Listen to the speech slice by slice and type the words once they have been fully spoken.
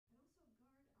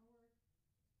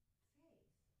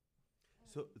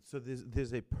So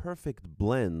there's a perfect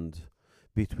blend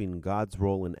between God's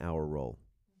role and our role.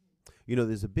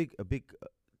 There's a big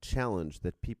challenge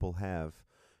that people have.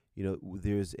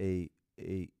 There's a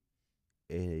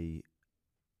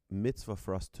mitzvah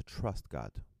for us to trust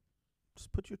God.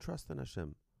 Just put your trust in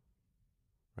Hashem,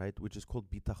 right? Which is called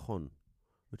bitachon,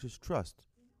 which is trust.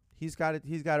 He's got it.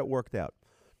 He's got it worked out.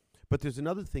 But there's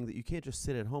another thing that you can't just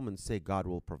sit at home and say God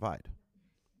will provide.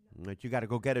 Right? You got to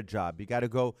go get a job. You got to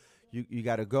go. You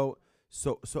got to go.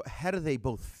 So how do they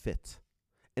both fit?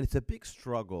 And it's a big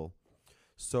struggle.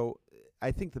 So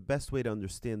I think the best way to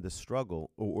understand the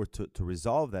struggle or to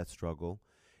resolve that struggle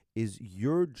is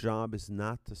your job is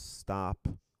not to stop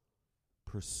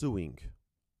pursuing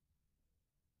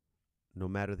no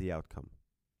matter the outcome.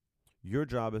 Your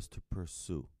job is to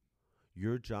pursue.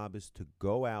 Your job is to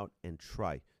go out and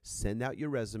try. Send out your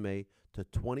resume to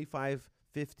 25,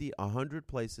 50, 100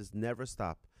 places. Never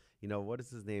stop. What is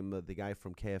his name? The guy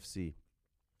from KFC.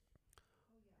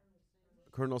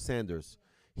 Colonel Sanders.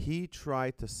 He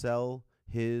tried to sell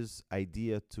his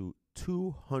idea to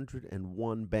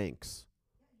 201 banks.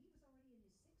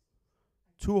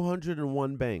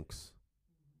 201 banks.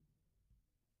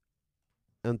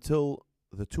 Until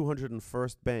the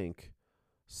 201st bank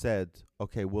said,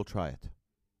 okay, we'll try it.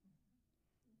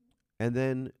 And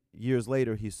then years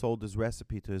later, he sold his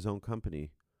recipe to his own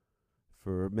company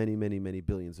for many, many, many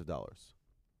billions of dollars.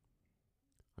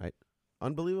 Right?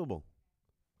 Unbelievable.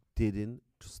 Didn't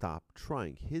stop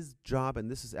trying. His job, and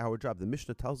this is our job, the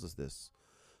Mishnah tells us this.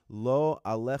 Lo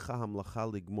alecha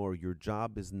hamlacha ligmor. Your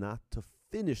job is not to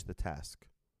finish the task.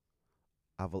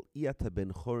 Aval iyata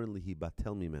ben chorin lihi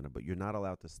batel mimena. But you're not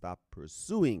allowed to stop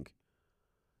pursuing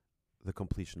the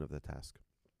completion of the task.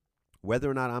 Whether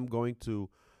or not I'm going to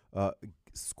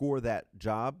score that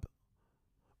job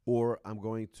or I'm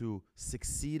going to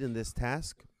succeed in this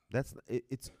task,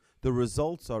 it's the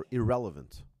results are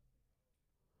irrelevant.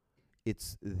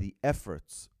 It's the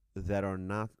efforts that are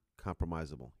not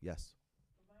compromisable. Yes?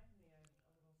 Reminds me of a little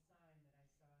sign that I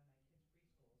saw in my kids'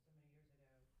 preschool so many years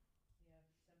ago.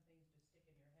 Some things just stick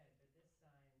in your head, but this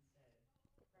sign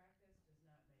said, practice does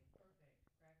not make perfect,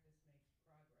 practice makes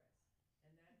progress.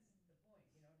 And that's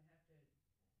the point. You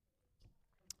don't have to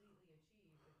completely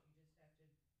achieve, but you just have to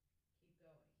keep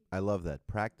going. I love that.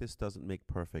 Practice doesn't make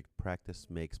perfect. Practice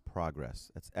makes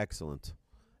progress. That's excellent.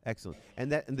 Excellent.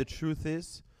 And the truth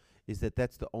is that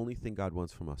that's the only thing God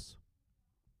wants from us.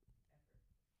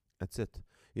 That's it.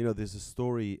 There's a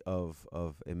story of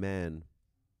a man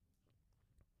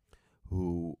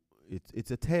who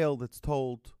it's a tale that's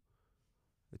told.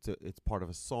 It's part of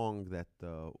a song that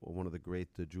one of the great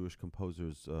Jewish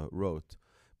composers wrote,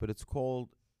 but it's called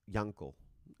Yankel.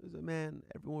 There's a man.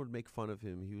 Everyone would make fun of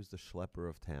him. He was the schlepper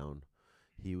of town.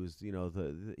 He was he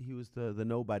was the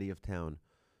nobody of town.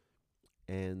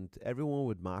 And everyone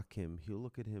would mock him. He'll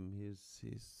look at him. He's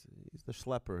the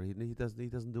schlepper. He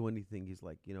doesn't do anything. He's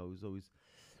like, he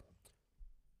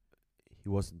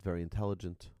wasn't very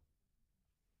intelligent.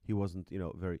 He wasn't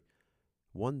very.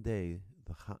 One day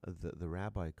the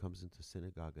rabbi comes into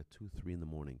synagogue at 2, 3 in the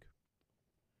morning,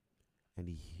 and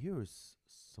he hears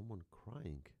someone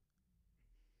crying.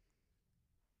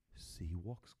 So he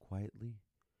walks quietly,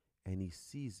 and he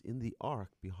sees in the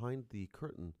ark, behind the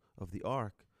curtain of the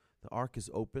ark is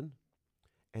open,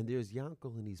 and there's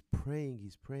Yankel, and he's praying,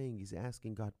 he's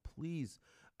asking God, please,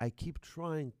 I keep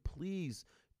trying, please,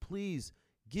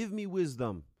 give me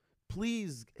wisdom,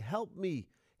 please help me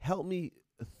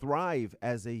thrive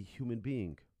as a human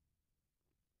being.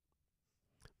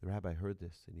 The rabbi heard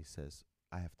this, and he says,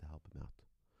 I have to help him out.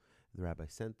 The rabbi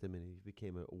sent him, and he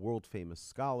became a world-famous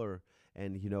scholar,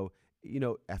 and,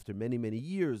 after many, many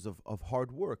years of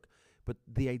hard work. But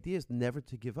the idea is never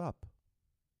to give up.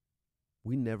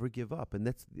 We never give up. And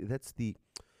that's the...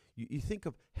 You think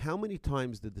of how many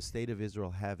times did the state of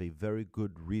Israel have a very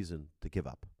good reason to give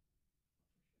up?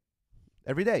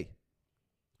 Every day.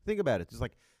 Think about it. It's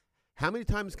like, how many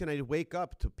times can I wake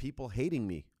up to people hating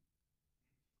me?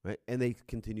 Right? And they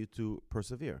continue to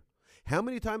persevere. How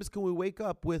many times can we wake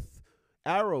up with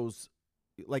arrows,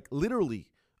 like literally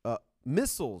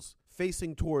missiles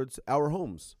facing towards our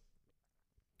homes?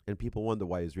 And people wonder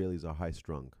why Israelis are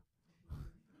high-strung.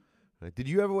 Right? Did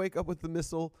you ever wake up with the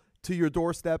missile to your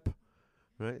doorstep?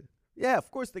 Right? Yeah, of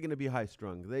course they're going to be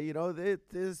high-strung. They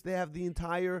have the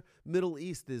entire Middle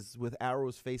East is with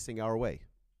arrows facing our way.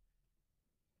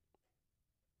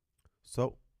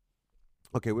 So,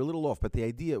 okay, we're a little off, but the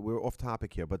idea, we're off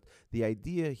topic here, but the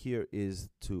idea here is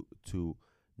to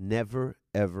never,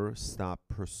 ever stop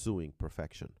pursuing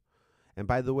perfection. And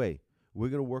by the way, we're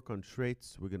going to work on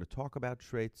traits, we're going to talk about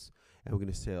traits, and we're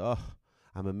going to say,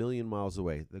 I'm a million miles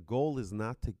away. The goal is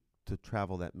not to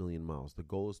travel that million miles. The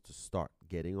goal is to start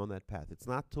getting on that path. It's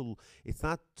not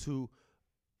to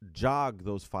jog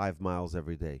those 5 miles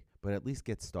every day, but at least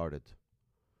get started.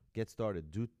 Get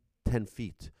started. Do 10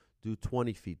 feet, do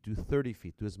 20 feet, do 30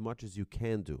 feet, do as much as you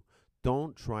can do.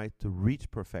 Don't try to reach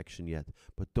perfection yet,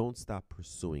 but don't stop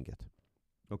pursuing it.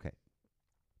 Okay.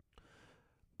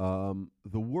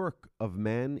 The work of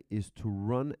man is to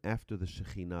run after the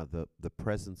Shekhinah, the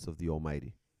presence of the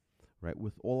Almighty, right?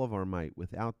 With all of our might,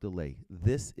 without delay.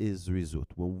 This is Rizut.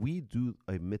 When we do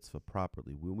a mitzvah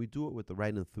properly, when we do it with the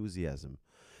right enthusiasm,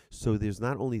 so there's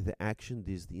not only the action,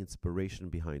 there's the inspiration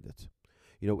behind it.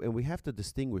 And we have to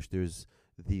distinguish, there's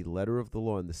the letter of the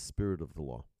law and the spirit of the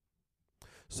law.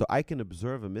 So I can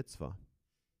observe a mitzvah,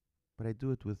 but I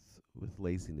do it with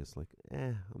laziness. Like,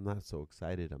 I'm not so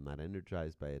excited. I'm not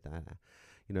energized by it.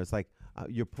 It's like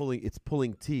it's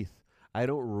pulling teeth. I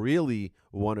don't really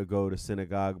want to go to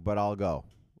synagogue, but I'll go.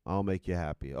 I'll make you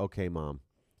happy. Okay, Mom.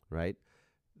 Right?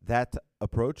 That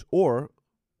approach, or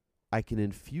I can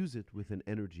infuse it with an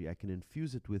energy. I can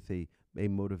infuse it with a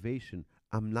motivation.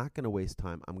 I'm not going to waste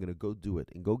time. I'm going to go do it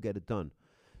and go get it done.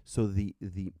 So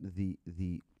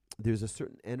there's a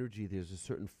certain energy, there's a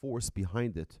certain force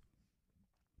behind it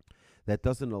that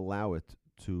doesn't allow it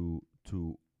to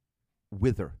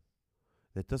wither.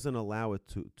 That doesn't allow it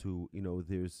to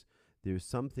there's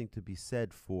something to be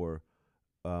said for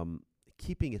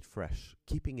keeping it fresh,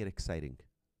 keeping it exciting.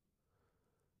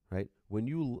 Right? When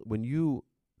you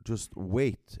just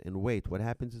wait and wait, what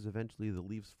happens is eventually the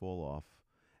leaves fall off,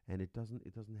 and it doesn't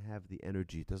have the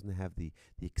energy, it doesn't have the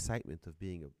excitement of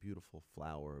being a beautiful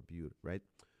flower, a beauty, right?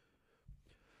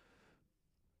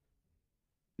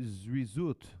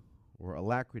 Zrizut, or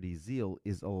alacrity, zeal,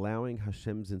 is allowing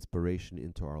Hashem's inspiration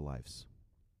into our lives.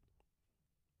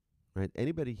 Right?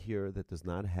 Anybody here that does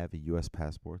not have a U.S.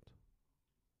 passport?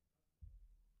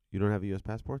 You don't have a U.S.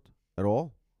 passport at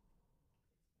all?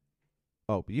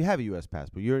 Oh, but you have a U.S.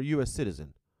 passport. You're a U.S.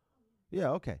 citizen. Yeah,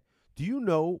 okay. Do you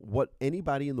know what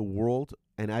anybody in the world,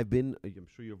 and I'm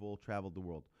sure you've all traveled the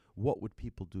world, what would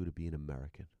people do to be an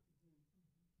American?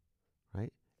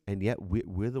 Right? And yet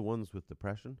we're the ones with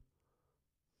depression.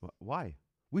 Why?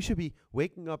 We should be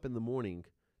waking up in the morning,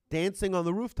 dancing on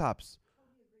the rooftops.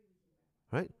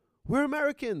 Right? We're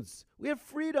Americans. We have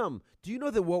freedom. Do you know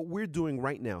that what we're doing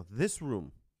right now, this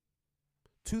room,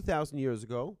 2,000 years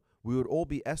ago, we would all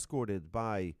be escorted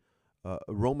by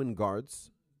Roman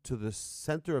guards to the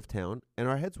center of town, and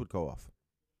our heads would go off.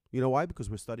 You know why? Because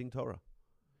we're studying Torah.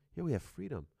 Here we have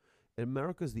freedom. And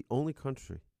America is the only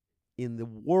country in the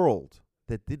world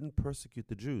that didn't persecute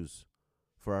the Jews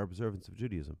for our observance of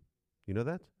Judaism. You know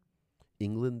that?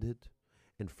 England did,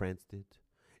 and France did,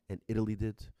 and Italy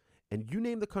did, and you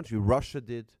name the country. Russia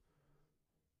did.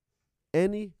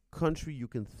 Any country you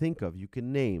can think of, you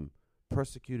can name,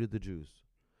 persecuted the Jews.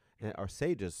 And our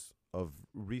sages of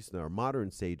recent, our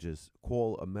modern sages,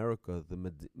 call America the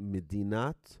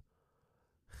Medinat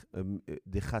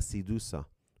de Chasidusa,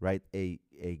 right? A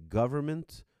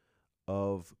government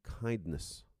of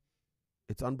kindness.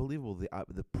 It's unbelievable,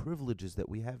 the privileges that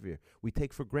we have here. We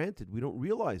take for granted. We don't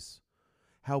realize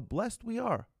how blessed we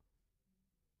are.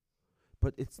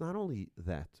 But it's not only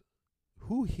that.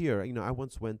 Who here, I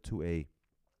once went to a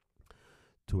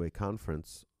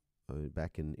conference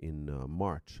back in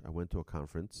March. I went to a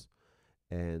conference,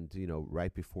 and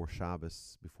right before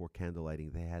Shabbos, before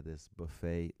candlelighting, they had this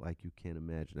buffet like you can't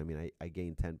imagine. I mean, I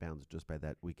gained 10 pounds just by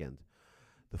that weekend.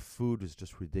 The food is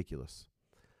just ridiculous.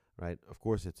 Right? Of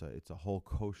course, it's a whole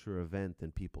kosher event,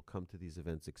 and people come to these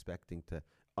events expecting to,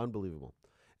 unbelievable.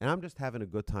 And I'm just having a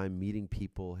good time meeting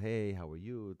people. Hey, how are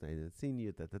you? I haven't seen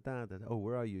you. Oh,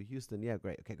 where are you? Houston. Yeah,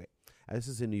 great. Okay, great. This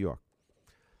is in New York.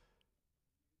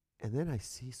 And then I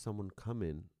see someone come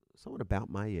in, someone about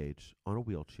my age, on a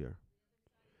wheelchair.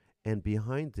 And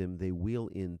behind him, they wheel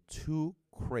in 2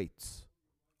 crates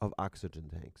of oxygen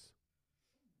tanks.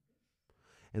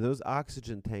 And those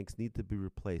oxygen tanks need to be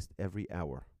replaced every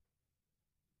hour.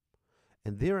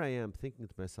 And there I am thinking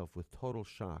to myself with total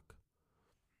shock,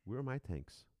 where are my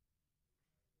tanks?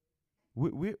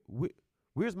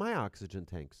 Where's my oxygen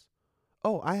tanks?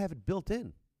 Oh, I have it built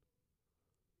in.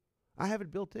 I have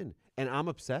it built in. And I'm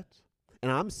upset.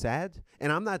 And I'm sad.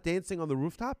 And I'm not dancing on the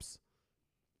rooftops.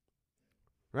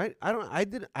 Right? I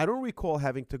don't recall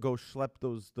having to go schlep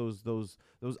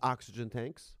those oxygen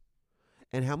tanks.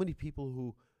 And how many people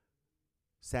who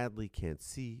sadly can't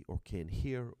see or can't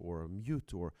hear or are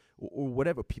mute or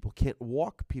whatever, people can't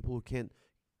walk, people who can't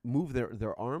move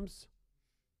their arms.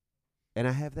 And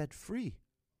I have that free.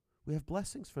 We have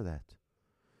blessings for that.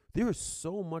 There is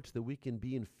so much that we can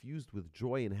be infused with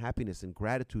joy and happiness and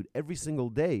gratitude every single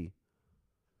day,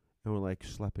 and we're like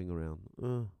schlepping around.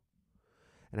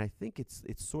 And I think it's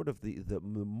sort of the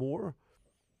more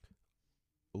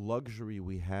luxury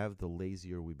we have, the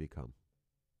lazier we become,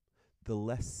 the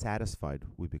less satisfied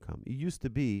we become. It used to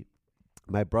be,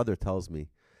 my brother tells me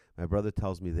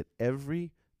that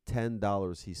every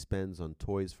 $10 he spends on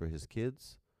toys for his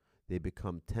kids, they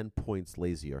become 10 points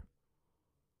lazier.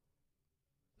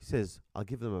 He says, I'll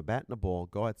give them a bat and a ball,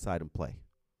 go outside and play.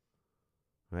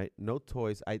 Right? No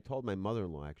toys. I told my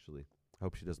mother-in-law, actually, I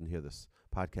hope she doesn't hear this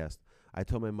podcast. I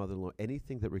told my mother-in-law,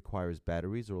 anything that requires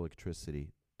batteries or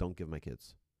electricity, don't give my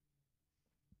kids.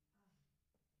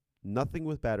 Nothing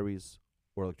with batteries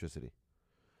or electricity.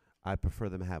 I prefer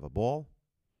them have a ball.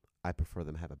 I prefer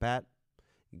them have a bat.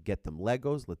 Get them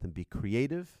Legos. Let them be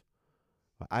creative.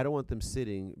 I don't want them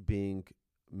sitting being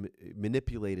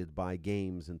manipulated by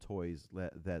games and toys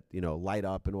that light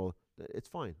up and all. It's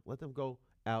fine. Let them go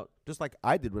out, just like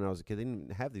I did when I was a kid. They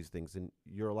didn't have these things, and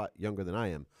you're a lot younger than I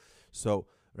am. So,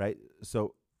 right?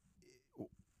 So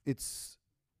it's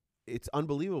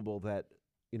unbelievable that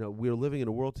we're living in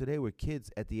a world today where kids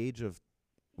at the age of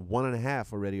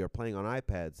 1.5 already are playing on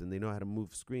iPads and they know how to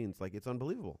move screens. Like, it's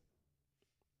unbelievable.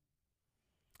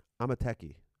 I'm a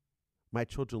techie. My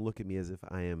children look at me as if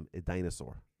I am a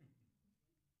dinosaur.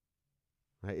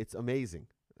 Right? It's amazing.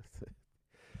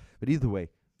 But either way,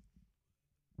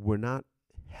 we're not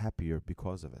happier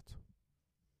because of it.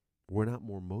 We're not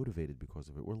more motivated because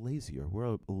of it. We're lazier.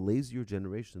 We're a lazier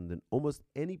generation than almost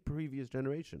any previous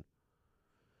generation.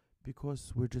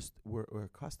 Because we're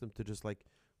accustomed to just like,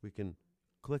 we can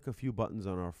click a few buttons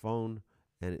on our phone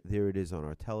and there it is on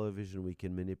our television. We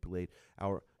can manipulate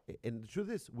and the truth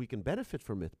is, we can benefit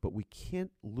from it, but we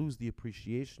can't lose the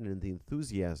appreciation and the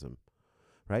enthusiasm,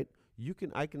 right?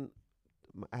 I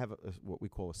have what we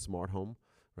call a smart home,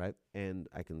 right? And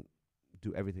I can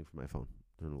do everything from my phone.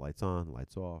 Turn the lights on,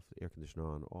 lights off, the air conditioner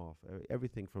on, off,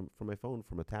 everything from my phone,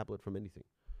 from a tablet, from anything.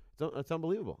 It's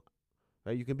unbelievable,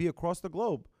 right? You can be across the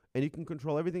globe and you can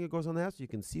control everything that goes on the house. You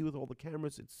can see with all the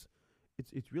cameras.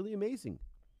 It's really amazing.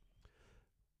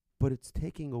 But it's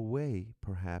taking away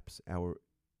perhaps our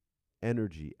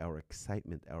energy, our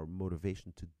excitement, our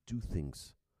motivation to do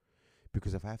things.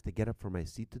 Because if I have to get up from my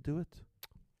seat to do it,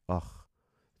 it's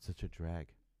such a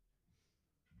drag.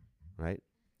 Right?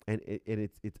 And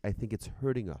I think it's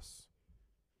hurting us.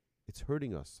 It's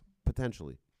hurting us,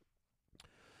 potentially.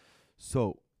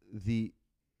 So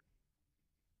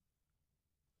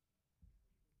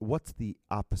what's the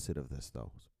opposite of this,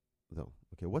 though?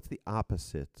 Okay, what's the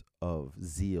opposite of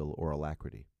zeal or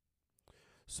alacrity?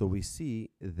 So we see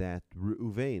that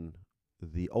Reuven,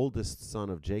 the oldest son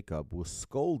of Jacob, was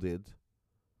scolded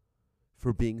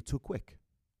for being too quick.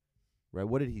 Right?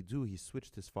 What did he do? He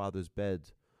switched his father's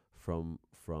bed from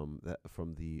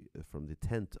the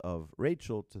tent of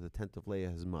Rachel to the tent of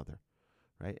Leah, his mother.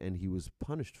 Right? And he was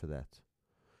punished for that.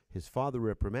 His father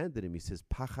reprimanded him. He says,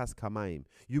 "Pachas kamayim.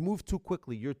 You move too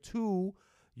quickly. You're too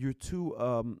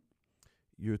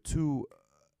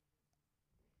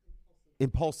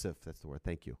impulsive. That's the word.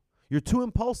 Thank you. You're too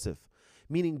impulsive."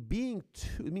 Meaning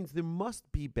it means there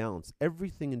must be balance.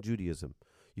 Everything in Judaism.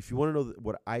 If you want to know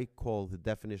what I call the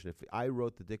definition, if I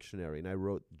wrote the dictionary and I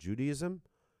wrote Judaism,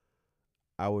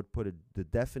 I would put the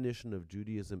definition of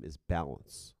Judaism is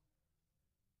balance.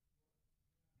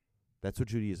 That's what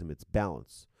Judaism is. It's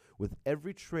balance. With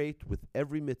every trait, with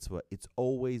every mitzvah, it's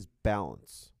always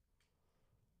balance.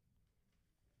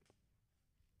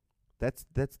 That's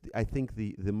I think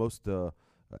the most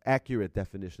accurate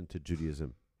definition to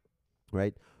Judaism,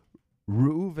 right?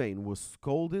 Reuven was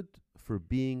scolded for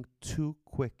being too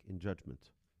quick in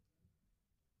judgment.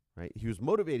 Right? He was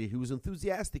motivated. He was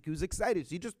enthusiastic. He was excited.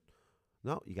 So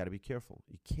you got to be careful.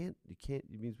 You can't.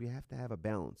 It means we have to have a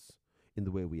balance in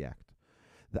the way we act.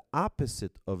 The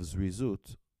opposite of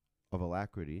zrizut, of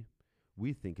alacrity,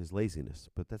 we think is laziness,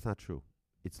 but that's not true.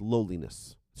 It's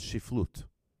lowliness. It's shiflut.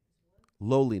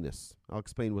 Lowliness. I'll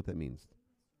explain what that means.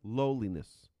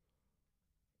 Lowliness.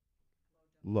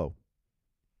 Low.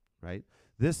 Right?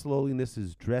 This lowliness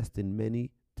is dressed in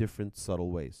many different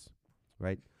subtle ways.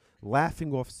 Right?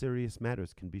 Laughing off serious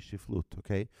matters can be shiflut.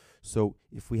 Okay? So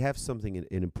if we have something, an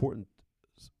important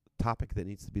topic that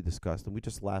needs to be discussed, and we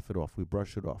just laugh it off, we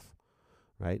brush it off.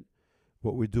 Right?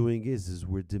 What we're doing is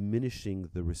we're diminishing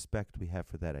the respect we have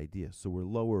for that idea. So we're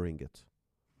lowering it.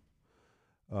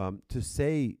 To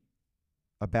say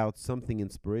about something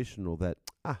inspirational that,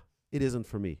 it isn't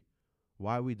for me.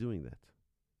 Why are we doing that?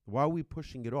 Why are we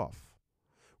pushing it off?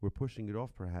 We're pushing it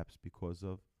off perhaps because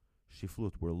of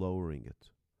shiflut. We're lowering it.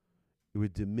 We're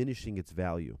diminishing its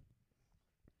value.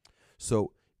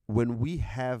 So when we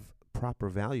have proper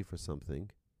value for something,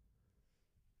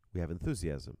 we have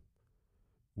enthusiasm.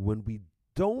 When we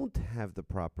don't have the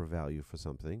proper value for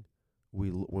something,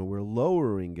 when we're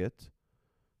lowering it,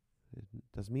 it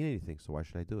doesn't mean anything. So why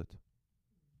should I do it?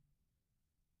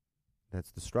 That's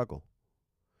the struggle.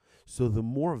 So the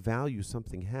more value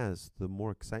something has, the more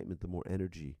excitement, the more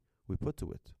energy we put to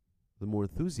it, the more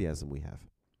enthusiasm we have.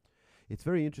 It's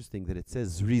very interesting that it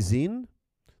says Zrizin,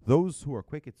 those who are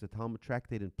quick. It's a Talmud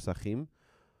tractate in Psachim.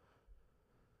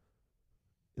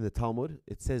 In the Talmud,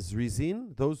 it says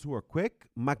Zrizin, those who are quick,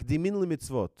 makdimin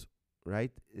limitzvot,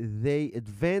 right? They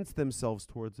advance themselves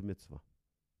towards a mitzvah,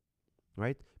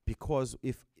 right? Because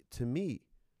if to me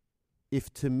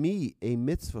a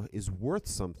mitzvah is worth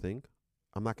something,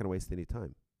 I'm not going to waste any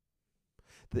time.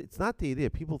 It's not the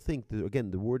idea. People think that, again,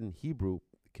 the word in Hebrew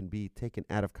can be taken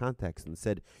out of context and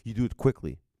said, you do it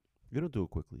quickly. You don't do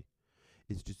it quickly.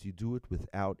 It's just you do it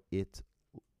without it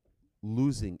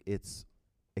losing its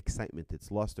excitement, its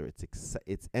luster,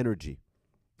 its energy.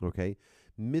 Okay?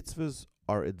 Mitzvahs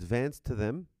are advanced to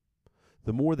them.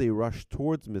 The more they rush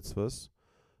towards mitzvahs,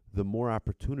 the more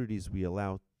opportunities we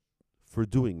allow for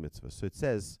doing mitzvahs. So it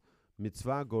says,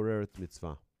 mitzvah goreret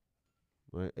mitzvah.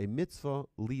 Right? A mitzvah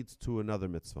leads to another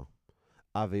mitzvah.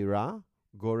 Aveira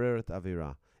goreret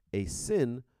aveira. A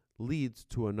sin leads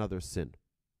to another sin.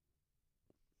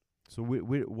 So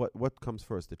what comes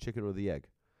first, the chicken or the egg?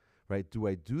 Right? Do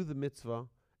I do the mitzvah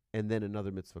and then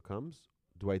another mitzvah comes?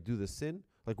 Do I do the sin?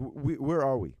 Like, where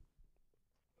are we?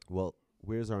 Well,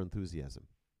 where's our enthusiasm?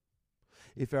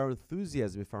 If our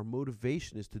enthusiasm, if our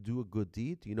motivation is to do a good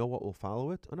deed, you know what will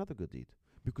follow it? Another good deed.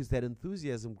 Because that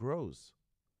enthusiasm grows.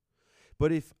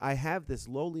 But if I have this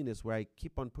lowliness where I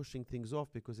keep on pushing things off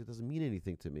because it doesn't mean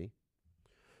anything to me,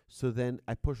 so then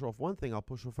I push off one thing, I'll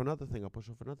push off another thing, I'll push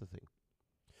off another thing.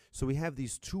 So we have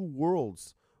these two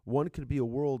worlds. One could be a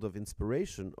world of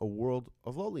inspiration, a world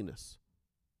of lowliness.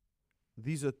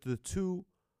 These are the two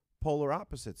polar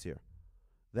opposites here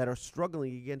that are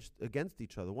struggling against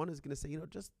each other. One is going to say,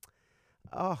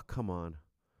 come on.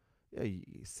 Yeah,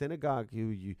 synagogue,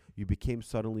 you became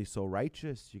suddenly so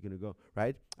righteous. You're going to go,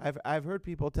 right? I've heard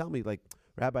people tell me, like,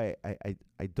 Rabbi,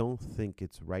 I don't think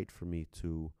it's right for me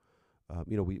to,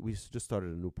 we just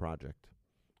started a new project.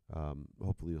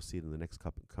 Hopefully you'll see it in the next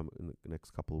couple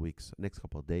of weeks, next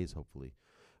couple of days, hopefully.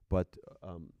 But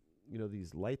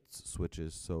these light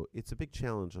switches. So it's a big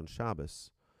challenge on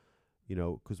Shabbos,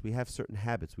 because we have certain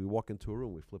habits. We walk into a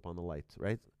room, we flip on the light,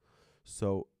 right?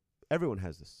 So everyone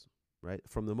has this, right?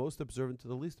 From the most observant to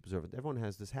the least observant, everyone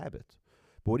has this habit.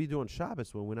 But what do you do on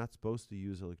Shabbos when we're not supposed to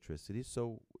use electricity?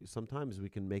 So sometimes we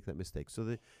can make that mistake.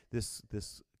 So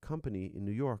this company in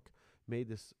New York made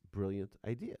this brilliant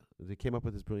idea. They came up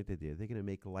with this brilliant idea. They're going to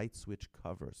make light switch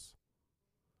covers,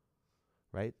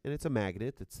 right? And it's a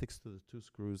magnet. It sticks to the two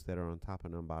screws that are on top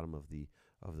and on bottom of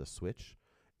the switch,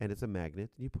 and it's a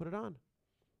magnet. And you put it on,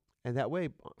 and that way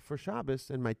for Shabbos.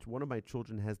 And one of my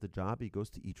children has the job. He goes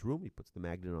to each room. He puts the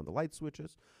magnet on the light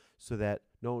switches, so that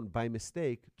no one by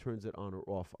mistake turns it on or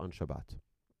off on Shabbat.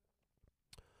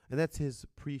 And that's his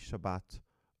pre-Shabbat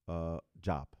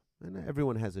job. And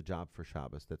everyone has a job for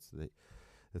Shabbos.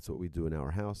 That's what we do in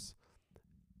our house.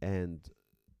 And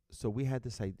so we had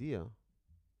this idea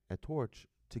at Torch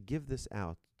to give this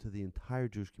out to the entire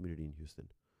Jewish community in Houston.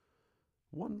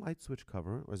 One light switch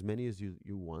cover, or as many as you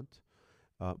want,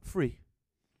 free.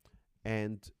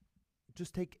 And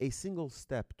just take a single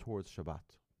step towards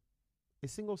Shabbat. A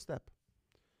single step.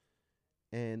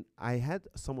 And I had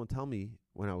someone tell me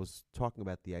when I was talking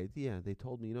about the idea, they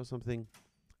told me, something,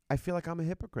 I feel like I'm a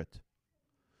hypocrite.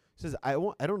 He says, I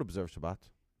don't observe Shabbat.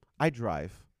 I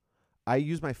drive. I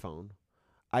use my phone.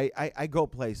 I go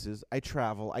places. I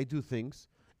travel. I do things.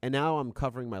 And now I'm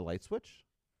covering my light switch.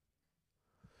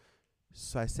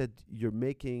 So I said, you're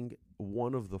making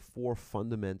one of the 4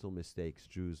 fundamental mistakes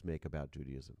Jews make about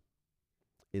Judaism,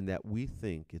 in that we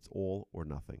think it's all or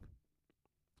nothing.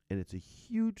 And it's a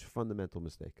huge fundamental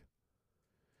mistake.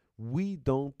 We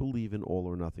don't believe in all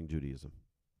or nothing Judaism.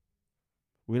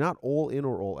 We're not all in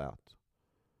or all out.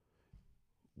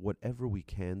 Whatever we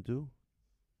can do,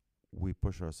 we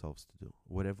push ourselves to do.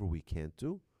 Whatever we can't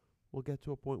do, we'll get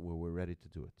to a point where we're ready to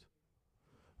do it.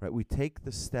 Right? We take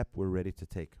the step we're ready to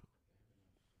take.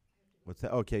 What's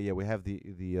that? Okay, yeah, we have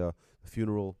the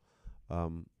funeral.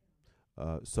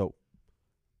 So,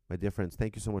 my dear friends,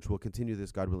 thank you so much. We'll continue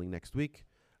this, God willing, next week.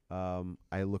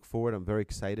 I look forward. I'm very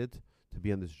excited to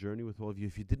be on this journey with all of you.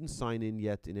 If you didn't sign in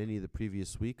yet in any of the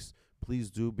previous weeks,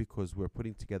 please do, because we're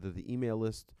putting together the email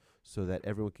list so that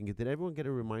everyone can get. Did everyone get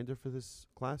a reminder for this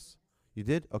class? You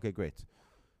did? Okay, great.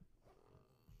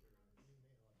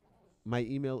 My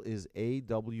email is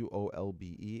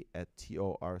awolbe@torchweb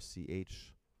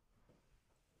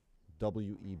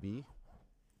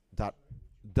dot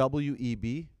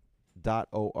web.org.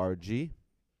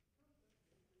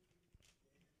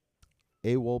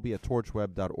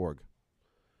 awolbe@torchweb.org.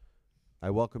 I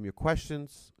welcome your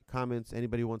questions, comments.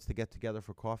 Anybody wants to get together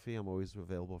for coffee, I'm always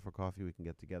available for coffee. We can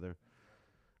get together.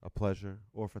 A pleasure.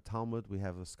 Or for Talmud, we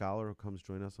have a scholar who comes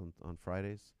join us on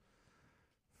Fridays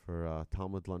for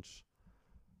Talmud lunch.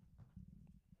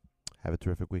 Have a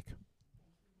terrific week.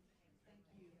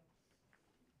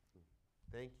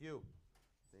 Thank you.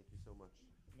 Thank you so much.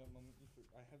 No,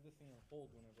 I have this thing on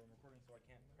hold whenever I'm recording, so I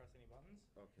can't press any buttons.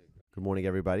 Okay. Good morning,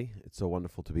 everybody. It's so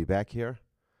wonderful to be back here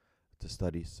to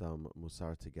study some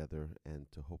Musar together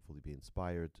and to hopefully be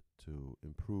inspired to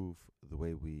improve the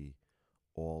way we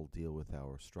all deal with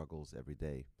our struggles every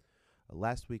day.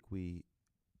 Last week we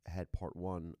had part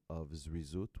one of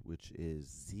Zrizut, which is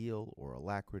zeal or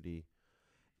alacrity.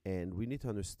 And we need to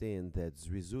understand that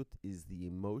Zrizut is the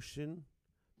emotion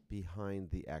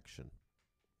behind the action.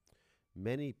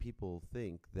 Many people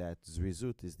think that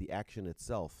Zrizut is the action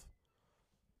itself,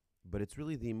 but it's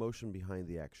really the emotion behind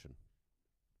the action.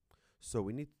 So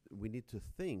we need to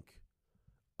think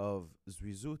of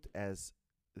Zrizut as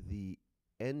the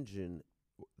engine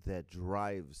that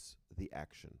drives the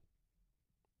action.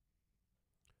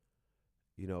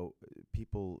 You know,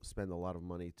 people spend a lot of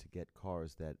money to get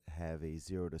cars that have a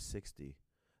 0 to 60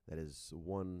 that is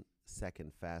 1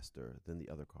 second faster than the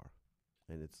other car.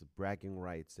 And it's bragging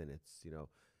rights, and it's,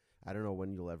 I don't know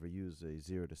when you'll ever use a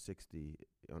 0 to 60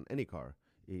 on any car.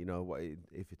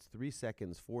 If it's 3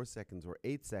 seconds, 4 seconds, or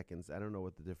 8 seconds, I don't know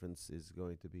what the difference is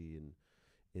going to be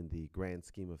in the grand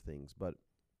scheme of things. But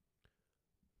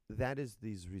that is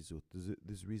the Zrizut. The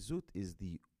Zrizut is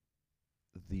the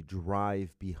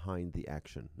drive behind the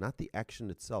action, not the action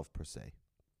itself per se,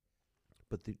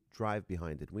 but the drive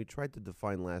behind it. We tried to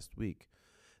define last week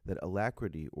that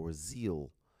alacrity or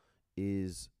zeal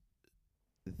is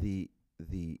the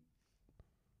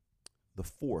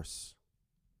force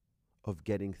of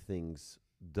getting things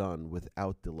done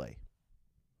without delay.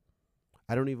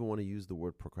 I don't even want to use the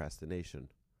word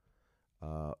procrastination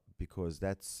because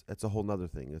that's a whole nother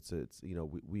thing.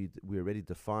 We already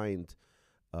defined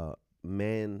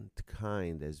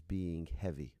mankind as being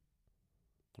heavy,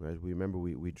 right? We remember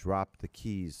we dropped the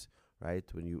keys, right?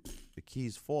 The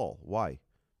keys fall. Why?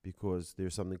 Because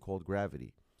there's something called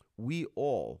gravity. We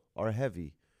all are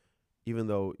heavy, even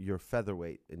though you're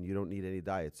featherweight and you don't need any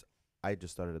diets. I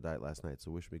just started a diet last night, so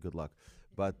wish me good luck.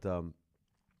 But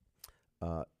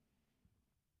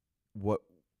what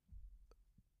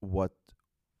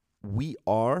we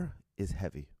are is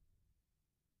heavy.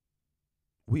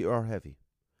 We are heavy.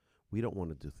 We don't want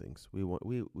to do things. We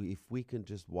if we can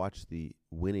just watch the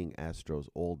winning Astros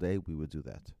all day, we would do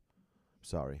that.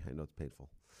 Sorry, I know it's painful.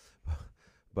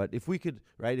 But if we could,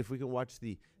 right, if we can watch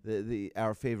the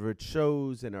our favorite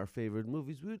shows and our favorite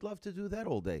movies, we would love to do that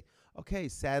all day. Okay,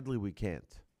 sadly we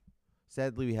can't.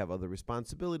 Sadly, we have other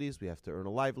responsibilities. We have to earn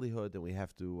a livelihood, and we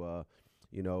have to,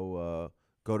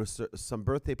 go to some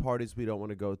birthday parties we don't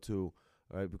want to go to,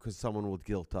 right, because someone will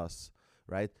guilt us,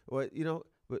 right? But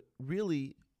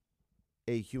really,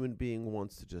 a human being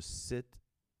wants to just sit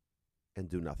and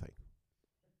do nothing.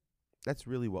 That's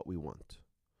really what we want.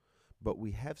 But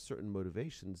we have certain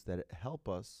motivations that help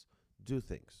us do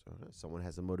things. Someone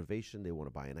has a motivation; they want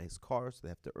to buy a nice car, so they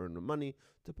have to earn the money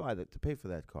to pay for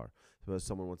that car. So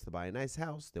someone wants to buy a nice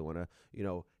house; they want to,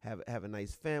 have a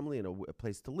nice family and a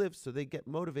place to live, so they get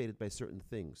motivated by certain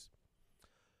things.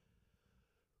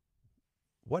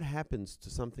 What happens to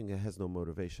something that has no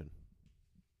motivation?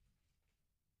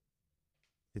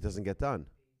 It doesn't get done.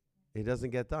 It doesn't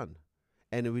get done.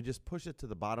 And we just push it to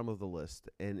the bottom of the list,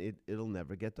 and it'll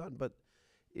never get done. But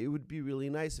it would be really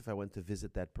nice if I went to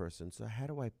visit that person. So how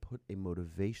do I put a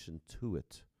motivation to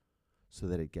it so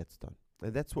that it gets done?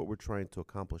 And that's what we're trying to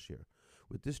accomplish here.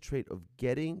 With this trait of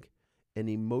getting an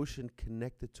emotion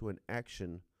connected to an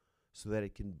action so that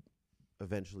it can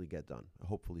eventually get done,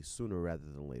 hopefully sooner rather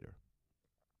than later.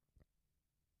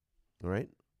 All right?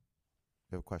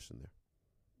 You have a question there.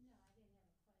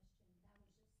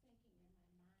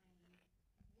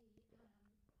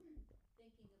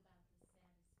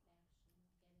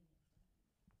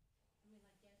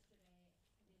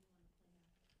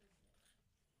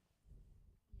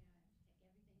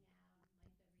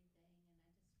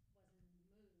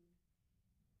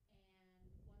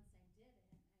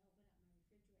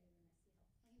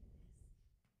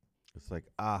 It's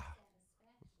like,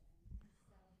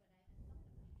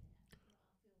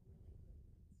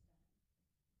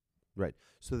 Right.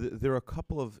 So there are a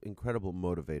couple of incredible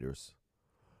motivators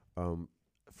Um,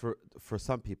 for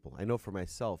some people, I know for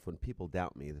myself, when people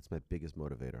doubt me, that's my biggest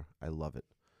motivator. I love it.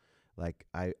 Like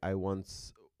I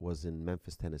once was in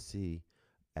Memphis, Tennessee,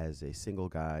 as a single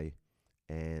guy,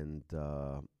 and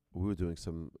we were doing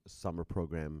some summer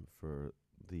program for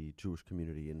the Jewish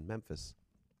community in Memphis.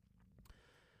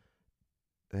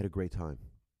 I had a great time.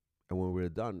 And when we were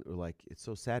done, we were like, it's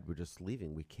so sad. We're just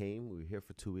leaving. We came, we were here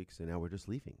for 2 weeks, and now we're just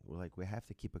leaving. We're like, we have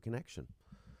to keep a connection.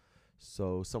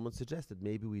 So someone suggested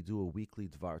maybe we do a weekly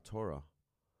Dvar Torah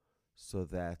so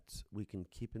that we can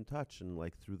keep in touch. And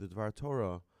like through the Dvar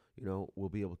Torah, we'll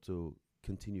be able to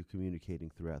continue communicating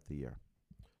throughout the year.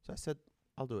 So I said,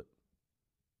 I'll do it.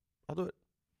 I'll do it.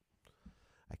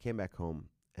 I came back home,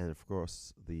 and of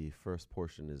course, the first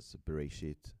portion is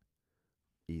Bereshit,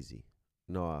 easy.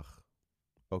 Noach,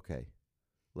 okay.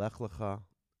 Lech Lecha,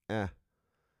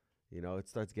 it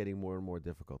starts getting more and more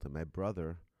difficult. And my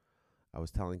brother, I was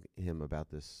telling him about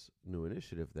this new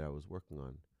initiative that I was working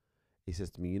on. He says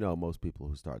to me, most people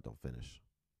who start don't finish.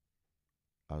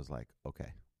 I was like,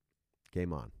 okay,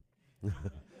 game on.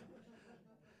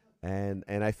 and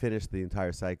I finished the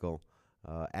entire cycle,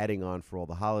 adding on for all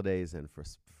the holidays and for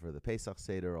the Pesach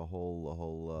Seder, a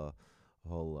whole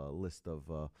list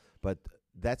of. But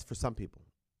that's for some people,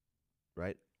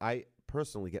 right? I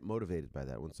personally get motivated by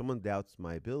that. When someone doubts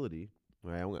my ability,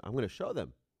 right, I'm going to show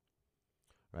them,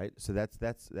 right? So that's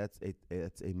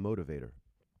a motivator.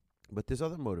 But there's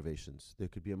other motivations. There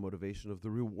could be a motivation of the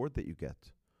reward that you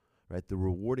get, right? The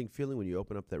rewarding feeling when you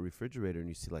open up that refrigerator and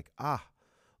you see like,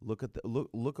 look at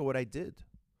what I did.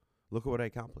 Look at what I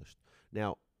accomplished.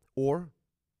 Now, or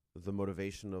the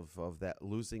motivation of that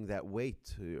losing that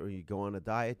weight, or you go on a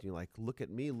diet and you're like, look at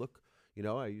me, look,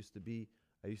 I used to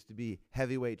be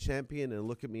heavyweight champion, and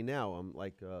look at me now. I'm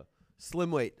like a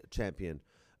slim weight champion,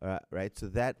 right? So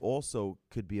that also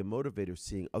could be a motivator,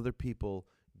 seeing other people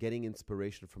getting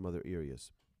inspiration from other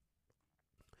areas.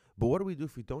 But what do we do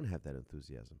if we don't have that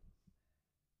enthusiasm?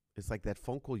 It's like that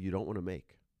phone call you don't want to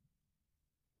make.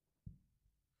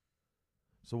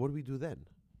 So what do we do then?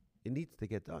 It needs to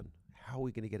get done. How are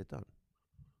we going to get it done?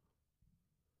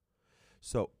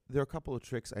 So there are a couple of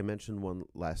tricks. I mentioned one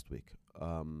last week.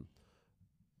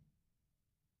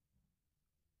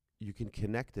 You can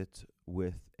connect it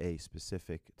with a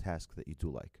specific task that you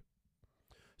do like.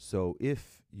 So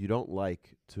if you don't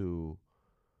like to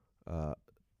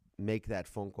make that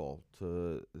phone call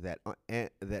to that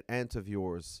aunt of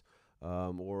yours,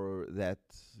 or that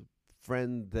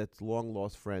friend, that long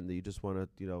lost friend that you just want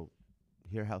to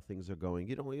hear how things are going,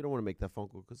 you don't want to make that phone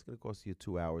call because it's going to cost you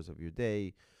 2 hours of your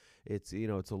day. It's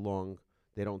it's a long.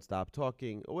 They don't stop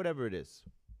talking, or whatever it is.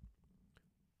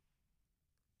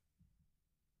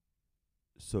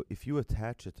 So if you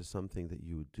attach it to something that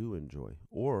you do enjoy,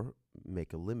 or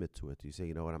make a limit to it, you say,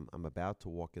 you know what, I'm about to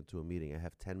walk into a meeting. I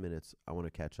have 10 minutes. I want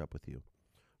to catch up with you,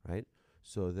 right?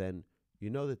 So then you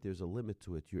know that there's a limit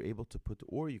to it. You're able to put,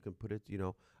 or you can put it,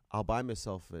 I'll buy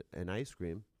myself an ice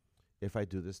cream if I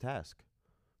do this task,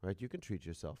 right? You can treat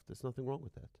yourself. There's nothing wrong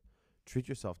with that. Treat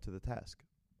yourself to the task.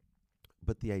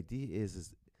 But the idea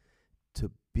is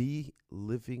to be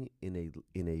living in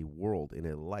a world, in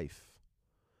a life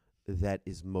that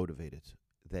is motivated,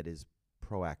 that is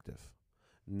proactive,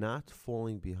 not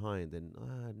falling behind and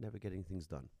never getting things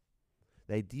done.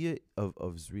 The idea of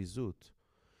Zrizut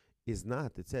is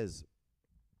not, it says,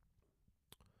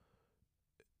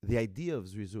 the idea of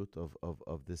Zrizut,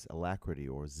 of this alacrity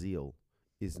or zeal,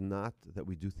 is not that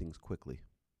we do things quickly.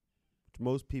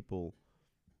 Most people,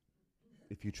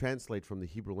 if you translate from the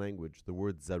Hebrew language, the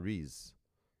word zariz,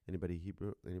 anybody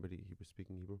Hebrew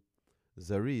speaking Hebrew?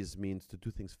 Zariz means to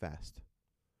do things fast,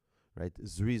 right?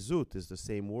 Zrizut is the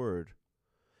same word,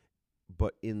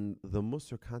 but in the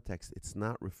Musar context, it's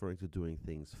not referring to doing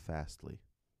things fastly.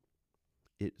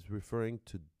 It's referring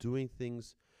to doing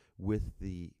things with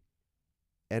the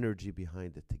energy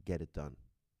behind it to get it done.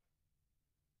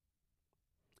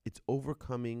 It's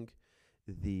overcoming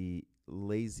the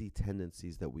lazy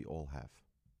tendencies that we all have.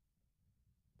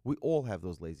 We all have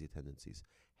those lazy tendencies.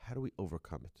 How do we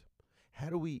overcome it? How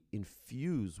do we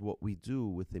infuse what we do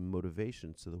with a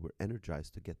motivation so that we're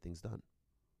energized to get things done?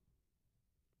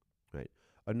 Right.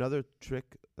 Another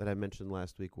trick that I mentioned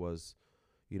last week was,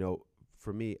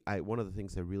 for me, one of the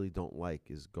things I really don't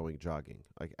like is going jogging.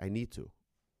 Like, I need to,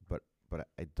 but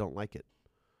I don't like it.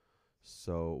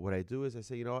 So what I do is I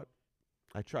say, you know what?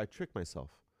 I trick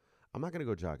myself. I'm not going to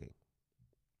go jogging.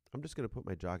 I'm just going to put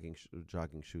my jogging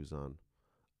shoes on.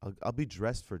 I'll be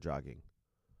dressed for jogging,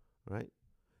 right?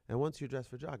 And once you're dressed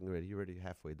for jogging already, you're already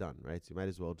halfway done, right? So you might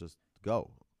as well just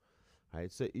go, right?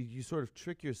 So you sort of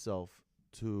trick yourself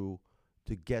to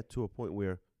get to a point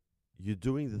where you're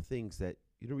doing the things that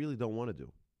you really don't want to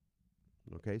do.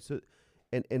 Okay, so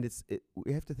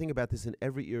we have to think about this in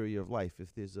every area of life.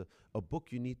 If there's a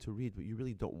book you need to read, but you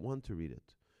really don't want to read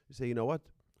it, you say, you know what?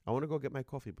 I want to go get my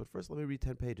coffee, but first let me read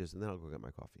 10 pages and then I'll go get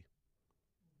my coffee.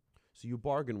 So you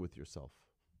bargain with yourself.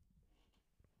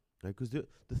 Right? Because the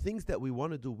things that we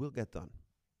want to do will get done.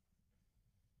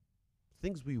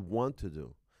 Things we want to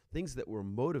do, things that we're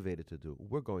motivated to do,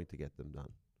 we're going to get them done.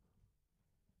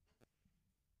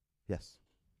 Yes?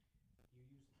 You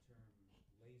use the term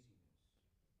laziness.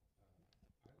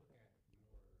 I look at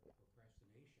more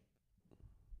procrastination.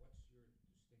 What's your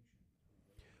distinction between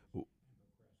laziness W- and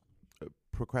procrastination?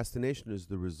 Procrastination is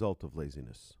the result of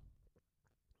laziness.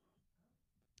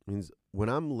 Means when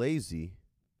I'm lazy,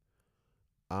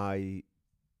 I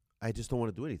just don't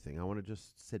want to do anything. I want to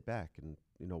just sit back and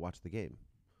watch the game.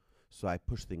 So I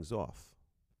push things off.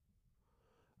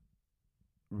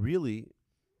 Really,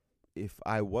 if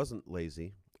I wasn't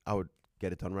lazy, I would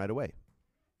get it done right away.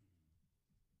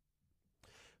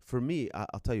 For me,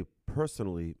 I'll tell you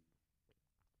personally,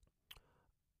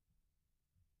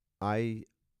 the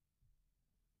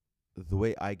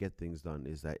way I get things done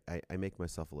is I make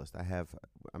myself a list. We're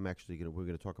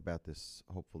gonna talk about this.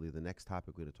 Hopefully, the next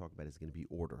topic we're gonna talk about is gonna be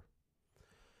order.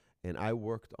 And I've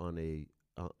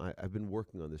been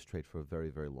working on this trait for a very,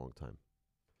 very long time.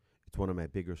 It's one of my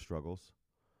bigger struggles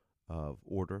of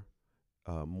order,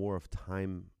 more of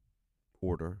time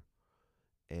order,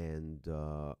 and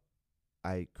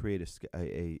I created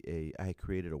I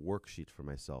created a worksheet for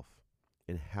myself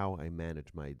in how I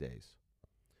manage my days.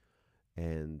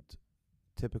 And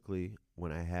typically,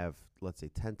 when I have, let's say,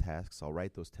 10 tasks, I'll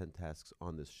write those 10 tasks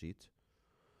on this sheet,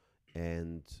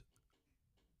 and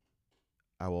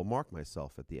I will mark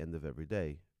myself at the end of every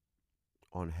day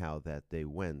on how that day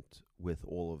went with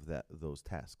all of those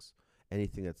tasks.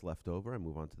 Anything that's left over, I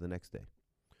move on to the next day.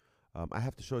 I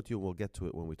have to show it to you, and we'll get to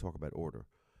it when we talk about order.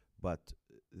 But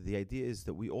the idea is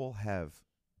that we all have,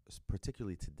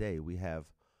 particularly today, we have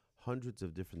hundreds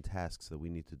of different tasks that we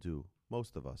need to do,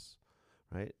 most of us,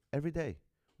 right? Every day,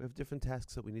 we have different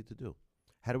tasks that we need to do.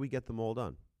 How do we get them all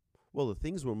done? Well, the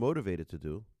things we're motivated to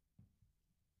do,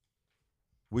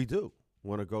 we do.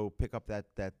 Want to go pick up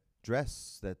that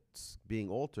dress that's being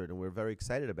altered, and we're very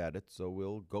excited about it, so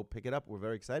we'll go pick it up. We're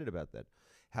very excited about that.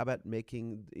 How about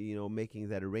making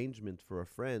that arrangement for a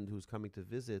friend who's coming to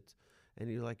visit, and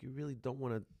you're like, you really don't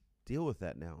want to deal with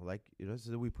that now.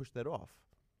 So we push that off.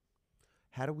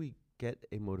 How do we get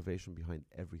a motivation behind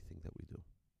everything that we do?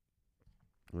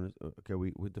 Okay,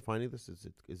 we're defining this. Is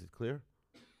it clear?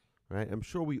 Right? I'm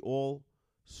sure we all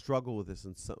struggle with this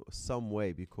in some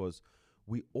way, because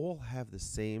we all have the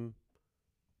same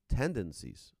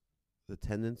tendencies. The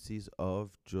tendencies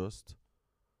of just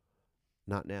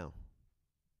not now.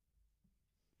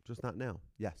 Just not now.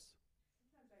 Yes.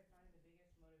 Sometimes I find the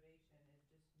biggest motivation is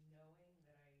just knowing that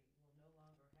I will no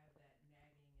longer have that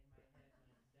nagging in my head when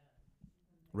it's done.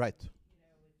 Right. It's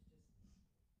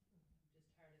just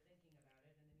tired of thinking about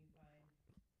it, and then you find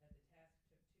that the task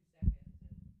took 2 seconds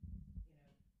and, took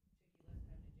you less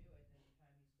time to do it than the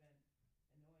time you spent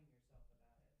annoying yourself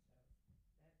about it.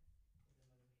 So that is a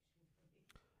motivation for me.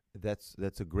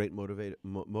 That's a great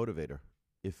motivator.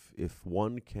 If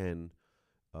one can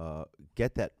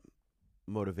get that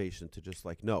motivation to just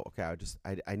no, okay,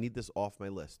 I need this off my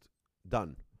list.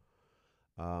 Done.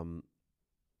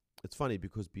 It's funny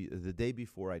because the day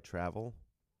before I travel,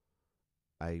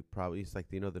 it's like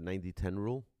the 90-10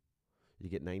 rule. You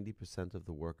get 90% of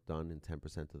the work done in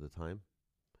 10% of the time,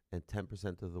 and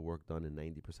 10% of the work done in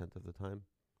 90% of the time.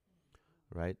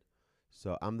 Right?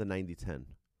 So I'm the 90-10.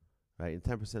 Right? In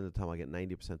 10% of the time, I get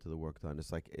 90% of the work done.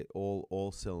 It's like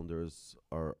all cylinders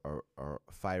are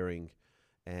firing,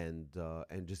 and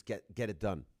just get it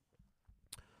done.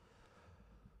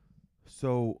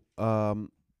 So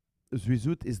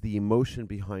Zrizut is the emotion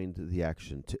behind the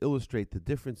action. To illustrate the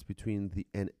difference between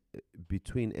an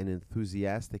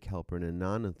enthusiastic helper and a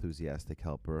non-enthusiastic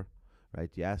helper,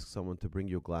 right? You ask someone to bring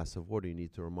you a glass of water, you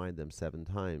need to remind them 7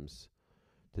 times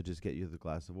to just get you the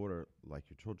glass of water, like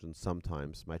your children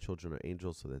sometimes. My children are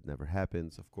angels, so that never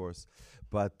happens, of course.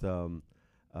 But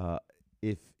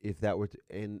if that were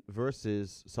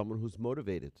versus someone who's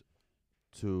motivated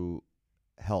to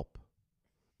help,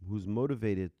 who's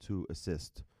motivated to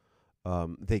assist,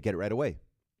 they get it right away,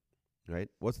 right?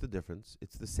 What's the difference?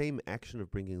 It's the same action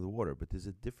of bringing the water, but there's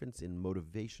a difference in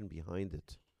motivation behind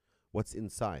it. What's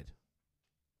inside,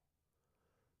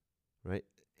 right?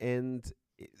 And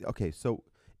okay, so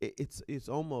it's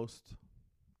almost,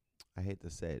 I hate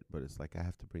to say it, but it's like I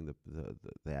have to bring the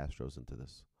Astros into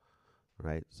this,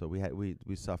 right? So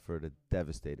we suffered a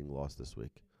devastating loss this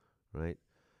week, right?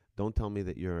 Don't tell me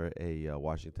that you're a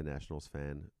Washington Nationals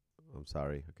fan. I'm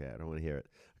sorry. Okay, I don't want to hear it.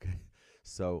 Okay.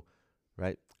 So,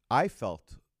 right, I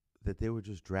felt that they were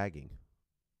just dragging.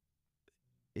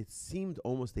 It seemed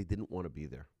almost they didn't want to be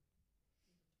there.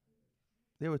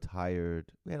 They were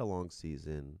tired. We had a long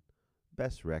season,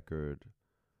 best record.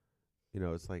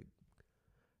 It's like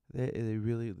they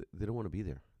really they don't want to be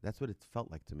there. That's what it felt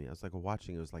like to me. I was like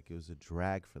watching. It was like it was a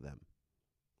drag for them,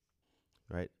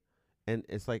 right? And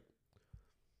it's like,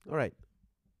 all right,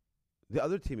 the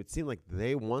other team. It seemed like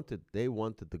they wanted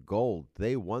the gold.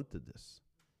 They wanted this.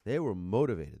 They were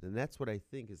motivated, and that's what I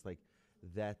think is like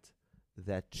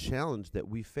that challenge that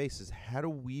we face is how do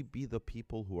we be the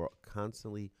people who are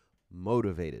constantly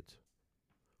motivated,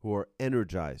 who are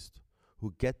energized,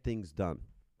 who get things done.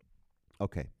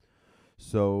 Okay,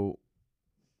 so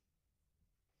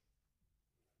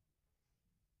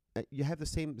you have the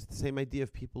same idea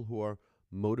of people who are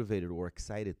motivated or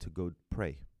excited to go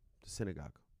pray to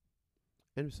synagogue,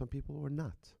 and some people who are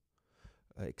not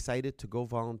excited to go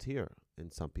volunteer,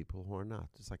 and some people who are not.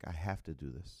 It's like I have to do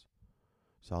this,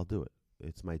 so I'll do it.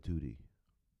 It's my duty,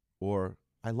 or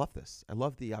I love this. I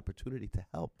love the opportunity to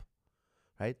help.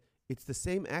 Right? It's the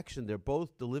same action. They're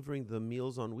both delivering the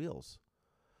meals on wheels.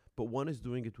 But one is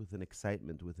doing it with an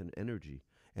excitement, with an energy,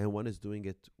 and one is doing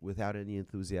it without any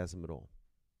enthusiasm at all.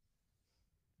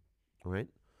 All right?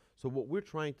 So what we're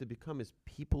trying to become is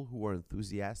people who are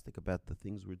enthusiastic about the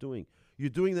things we're doing. You're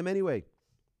doing them anyway.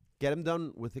 Get them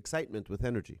done with excitement, with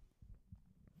energy.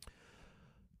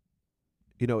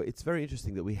 It's very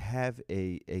interesting that we have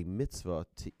a mitzvah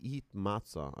to eat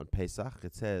matzah on Pesach.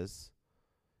 It says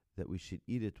that we should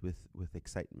eat it with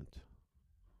excitement,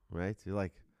 right? You're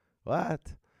like,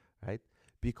 what? Right?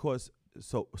 Because,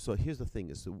 so here's the thing,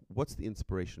 is what's the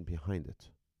inspiration behind it?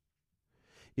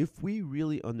 If we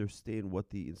really understand what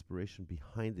the inspiration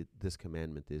behind this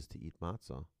commandment is to eat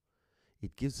matzah,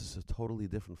 it gives us a totally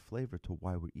different flavor to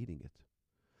why we're eating it.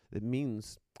 It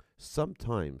means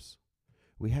sometimes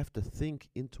we have to think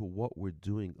into what we're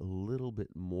doing a little bit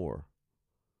more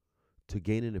to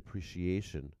gain an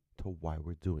appreciation to why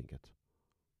we're doing it.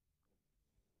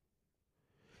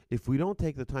 If we don't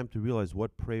take the time to realize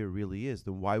what prayer really is,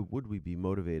 then why would we be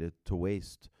motivated to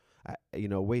waste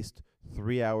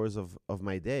 3 hours of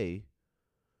my day,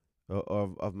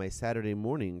 of my Saturday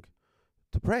morning,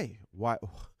 to pray? Why?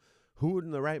 Who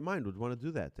in the right mind would want to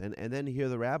do that? And then hear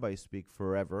the rabbi speak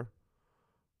forever,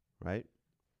 right?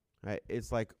 Right?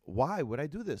 It's like, why would I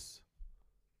do this?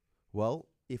 Well,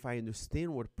 if I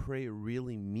understand what prayer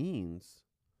really means,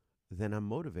 then I'm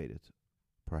motivated,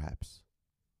 perhaps.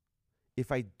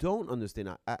 If I don't understand,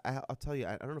 I'll tell you,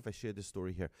 I don't know if I shared this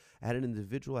story here. I had an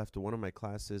individual after one of my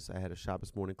classes. I had a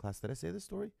Shabbos morning class. Did I say this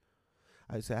story?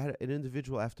 I had an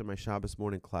individual after my Shabbos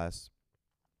morning class.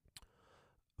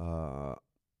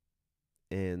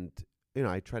 And,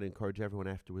 I try to encourage everyone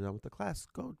after we're done with the class,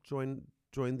 go join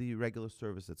the regular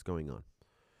service that's going on.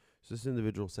 So this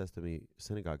individual says to me,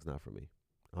 synagogue's not for me.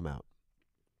 I'm out.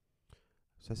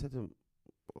 So I said to him,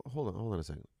 hold on a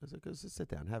second. I said, sit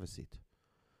down, have a seat.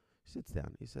 He sits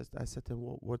down. He says, I said to him,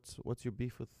 well, what's your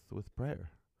beef with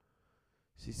prayer?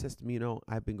 So he says to me,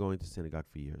 I've been going to synagogue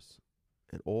for years,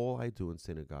 and all I do in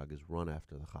synagogue is run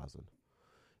after the chazan.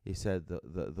 He said,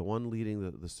 the one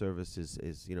leading the service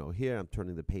is here, I'm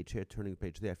turning the page here, turning the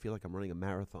page there. I feel like I'm running a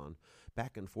marathon,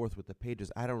 back and forth with the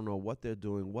pages. I don't know what they're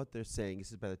doing, what they're saying. He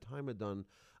says, by the time I'm done,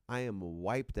 I am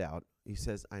wiped out. He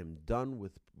says, I'm done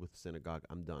with synagogue.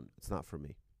 I'm done. It's not for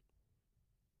me.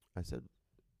 I said,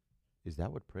 is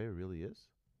that what prayer really is?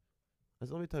 I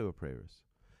said, let me tell you what prayer is.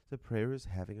 The prayer is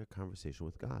having a conversation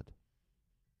with God.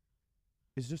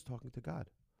 It's just talking to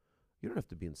God. You don't have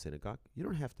to be in synagogue. You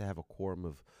don't have to have a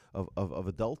quorum of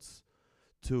adults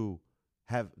to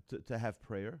have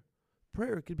prayer.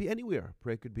 Prayer could be anywhere.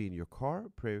 Prayer could be in your car.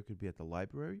 Prayer could be at the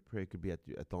library. Prayer could be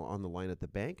on the line at the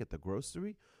bank, at the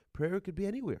grocery. Prayer could be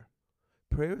anywhere.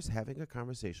 Prayer is having a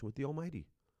conversation with the Almighty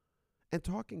and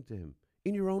talking to Him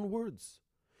in your own words.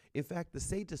 In fact, the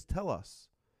sages tell us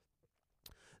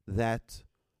that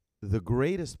the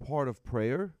greatest part of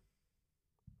prayer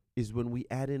is when we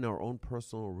add in our own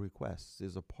personal requests.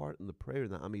 There's a part in the prayer,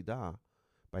 the Amidah,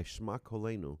 by Shema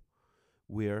Kolenu,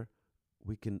 where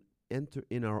we can enter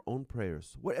in our own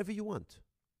prayers, whatever you want.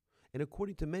 And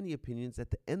according to many opinions,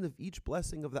 at the end of each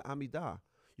blessing of the Amidah,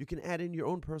 you can add in your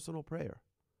own personal prayer.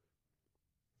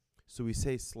 So we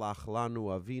say, Slach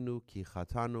lanu avinu ki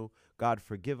chatanu, God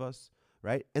forgive us,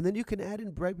 right? And then you can add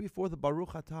in right before the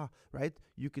Baruch Atah, right?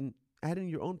 You can add in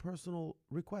your own personal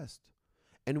request.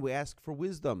 And we ask for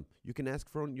wisdom. You can ask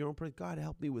for your own prayer. God,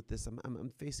 help me with this.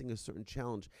 I'm facing a certain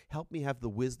challenge. Help me have the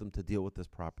wisdom to deal with this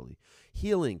properly.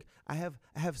 Healing. I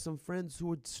have some friends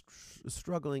who are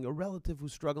struggling, a relative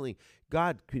who's struggling.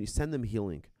 God, can you send them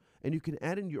healing? And you can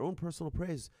add in your own personal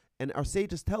praise. And our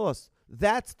sages tell us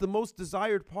that's the most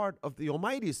desired part of the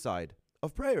Almighty's side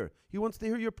of prayer. He wants to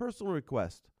hear your personal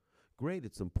request. Great.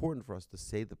 It's important for us to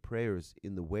say the prayers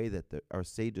in the way that our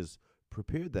sages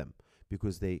prepared them,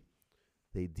 because they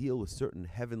deal with certain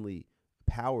heavenly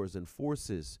powers and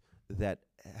forces that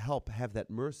help have that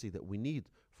mercy that we need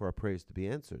for our prayers to be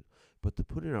answered. But to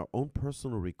put in our own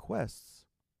personal requests,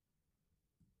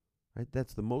 right,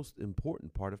 that's the most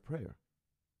important part of prayer.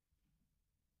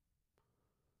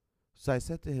 So I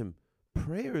said to him,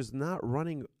 prayer is not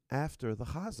running after the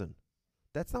chazan.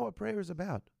 That's not what prayer is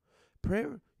about.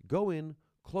 Prayer, go in,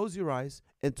 close your eyes,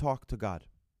 and talk to God.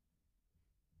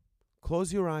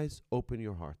 Close your eyes, open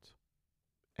your heart,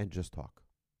 and just talk.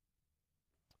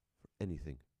 For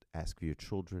anything. Ask for your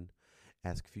children,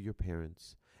 ask for your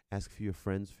parents, ask for your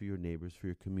friends, for your neighbors, for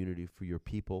your community, for your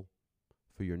people,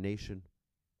 for your nation,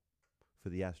 for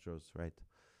the Astros, right?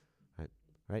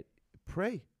 Right?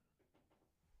 Pray.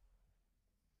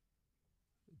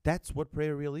 That's what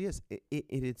prayer really is.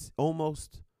 It's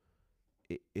almost,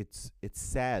 it's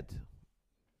sad.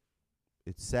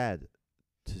 It's sad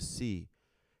to see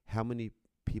how many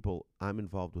people I'm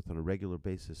involved with on a regular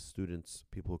basis, students,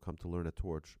 people who come to learn at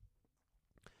Torch,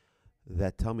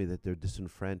 that tell me that they're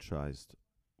disenfranchised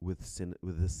with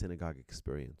the synagogue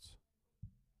experience.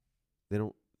 They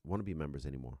don't want to be members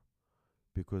anymore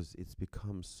because it's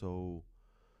become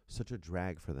such a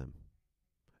drag for them.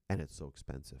 And it's so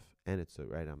expensive. And it's so,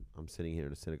 right, I'm sitting here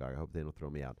in a synagogue. I hope they don't throw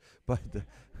me out. But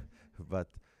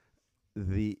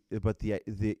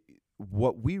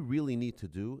what we really need to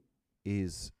do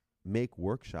is make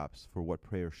workshops for what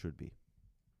prayer should be.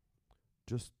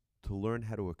 Just to learn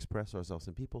how to express ourselves.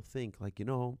 And people think, like,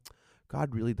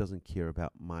 God really doesn't care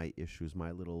about my issues,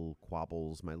 my little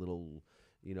quabbles, my little,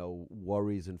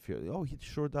 worries and fear. Oh, he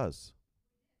sure does.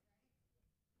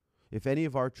 If any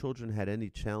of our children had any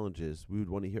challenges, we would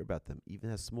want to hear about them, even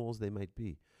as small as they might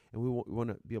be. And we want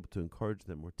to be able to encourage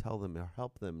them or tell them or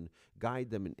help them, guide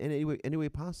them in any way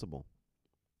possible.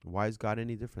 Why is God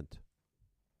any different?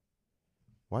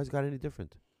 Why is God any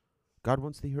different? God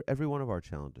wants to hear every one of our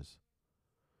challenges.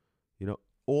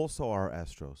 Also our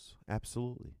Astros.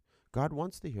 Absolutely. God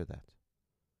wants to hear that.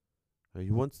 He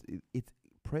wants it.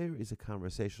 Prayer is a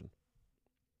conversation.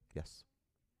 Yes.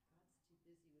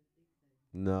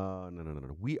 No.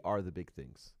 We are the big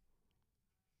things.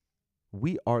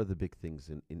 We are the big things.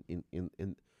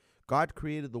 In God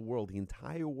created the world, the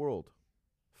entire world,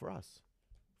 for us,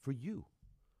 for you.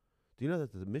 Do you know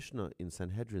that the Mishnah in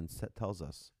Sanhedrin tells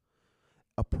us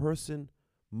a person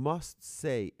must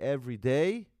say every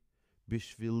day,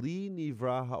 Bishvili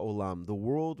nivra ha'olam. The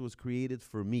world was created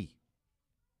for me.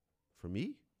 For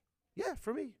me? Yeah,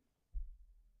 for me.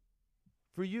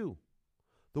 For you.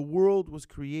 The world was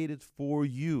created for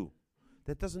you.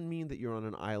 That doesn't mean that you're on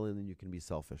an island and you can be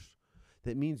selfish.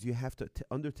 That means you have to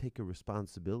undertake a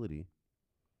responsibility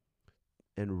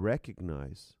and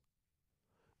recognize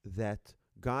that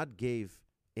God gave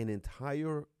an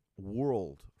entire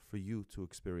world for you to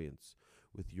experience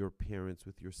with your parents,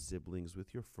 with your siblings,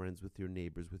 with your friends, with your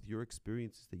neighbors, with your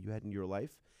experiences that you had in your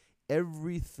life.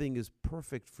 Everything is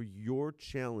perfect for your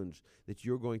challenge that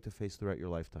you're going to face throughout your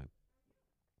lifetime.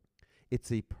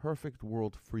 It's a perfect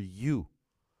world for you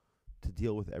to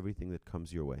deal with everything that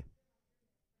comes your way.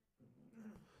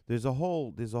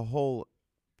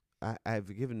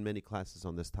 I've given many classes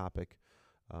on this topic.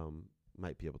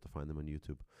 Might be able to find them on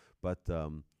YouTube. But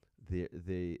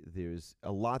there's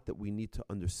a lot that we need to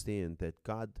understand that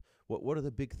God, what are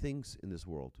the big things in this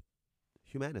world?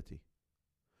 Humanity.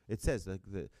 It says, like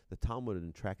the Talmud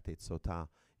in Tractate Sotah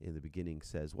in the beginning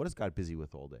says, what is God busy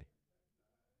with all day?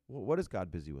 What is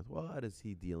God busy with? What is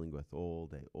he dealing with all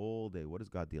day? All day. What is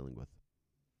God dealing with?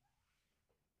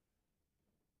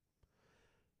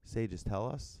 Sages tell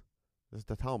us, this is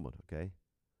the Talmud, okay?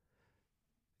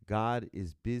 God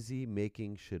is busy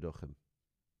making shidduchim.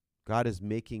 God is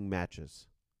making matches.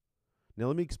 Now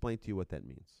let me explain to you what that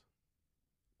means.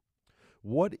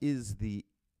 What is the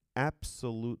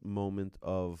absolute moment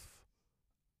of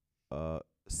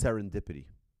serendipity?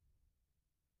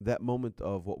 That moment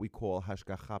of what we call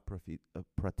hashgacha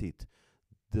pratit,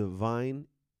 divine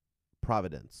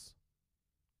providence.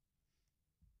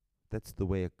 That's the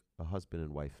way a husband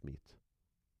and wife meet.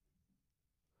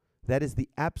 That is the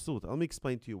absolute. Let me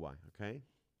explain to you why, okay?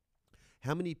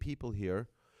 How many people here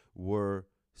were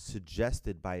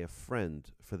suggested by a friend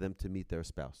for them to meet their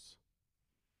spouse?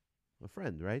 a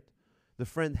friend, right? The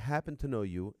friend happened to know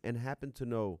you and happened to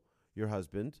know your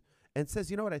husband and says,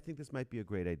 you know what, I think this might be a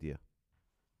great idea.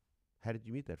 How did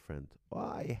you meet that friend? Well,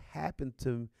 I happened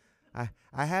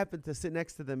to sit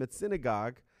next to them at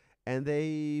synagogue, and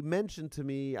they mentioned to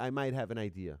me I might have an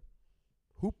idea.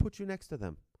 Who put you next to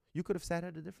them? You could have sat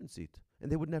at a different seat,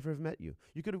 and they would never have met you.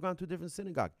 You could have gone to a different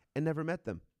synagogue and never met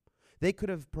them. They could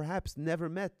have perhaps never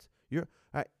met your.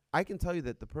 I can tell you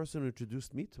that the person who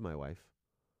introduced me to my wife,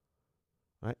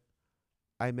 right?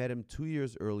 I met him 2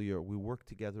 years earlier. We worked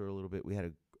together a little bit. We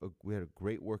had a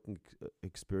great working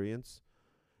experience.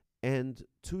 And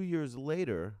 2 years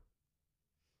later,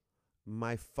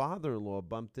 my father-in-law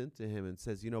bumped into him and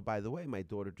says, you know, by the way, my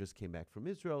daughter just came back from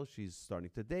Israel. She's starting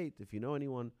to date, if you know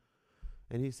anyone.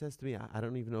 And he says to me, I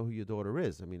don't even know who your daughter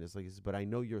is. I mean, it's like, but I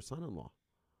know your son-in-law.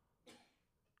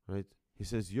 Right? He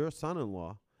says, your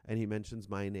son-in-law, and he mentions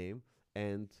my name.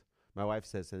 And my wife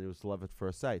says, and it was love at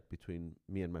first sight between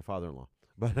me and my father-in-law.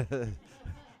 But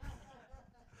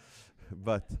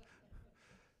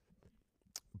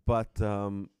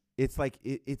it's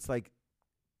like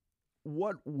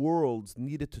what worlds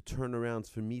needed to turn around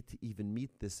for me to even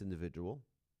meet this individual,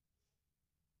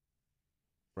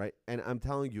 right? And I'm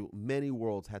telling you, many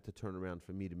worlds had to turn around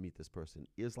for me to meet this person.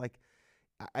 It's like,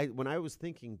 when I was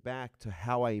thinking back to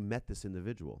how I met this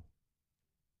individual,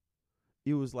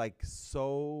 it was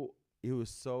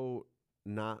so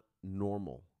not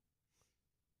normal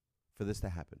for this to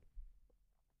happen.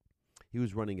 He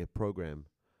was running a program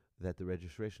that the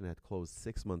registration had closed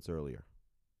 6 months earlier.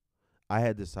 I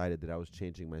had decided that I was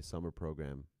changing my summer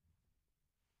program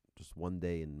just one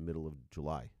day in the middle of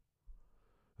July.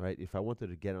 Right? If I wanted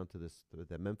to get onto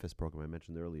that Memphis program I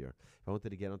mentioned earlier, if I wanted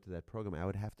to get onto that program, I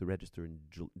would have to register in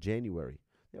January.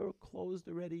 They were closed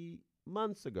already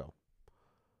months ago.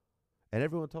 And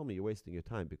everyone told me, you're wasting your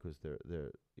time because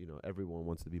they're everyone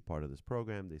wants to be part of this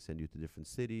program. They send you to different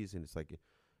cities, and it's like,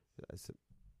 I said,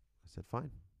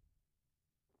 fine.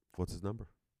 What's his number?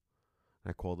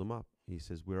 I called him up. He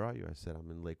says, where are you? I said, I'm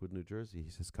in Lakewood, New Jersey.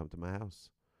 He says, come to my house.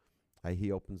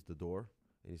 He opens the door,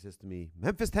 and he says to me,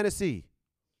 Memphis, Tennessee.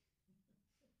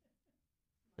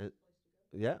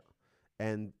 Yeah,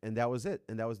 and that was it.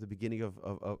 And that was the beginning of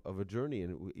a journey.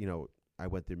 And, I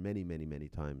went there many, many, many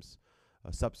times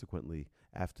subsequently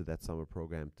after that summer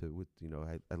program.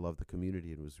 I love the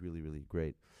community, and it was really, really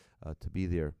great to be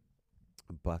there.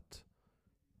 But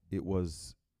it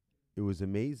was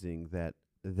amazing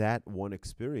that one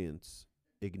experience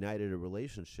ignited a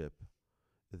relationship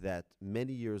that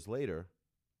many years later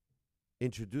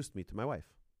introduced me to my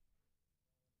wife.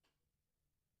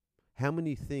 How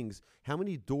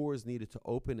many doors needed to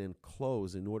open and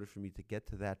close in order for me to get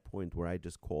to that point where I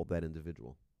just called that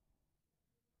individual?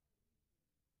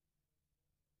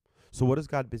 So what is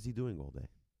God busy doing all day?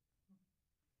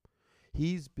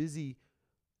 He's busy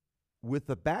with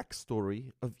the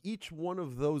backstory of each one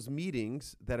of those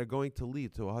meetings that are going to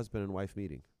lead to a husband and wife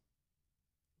meeting.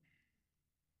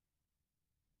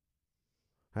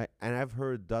 Right? And I've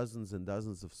heard dozens and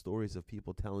dozens of stories of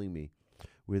people telling me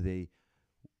where they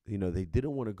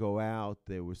didn't want to go out.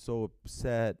 They were so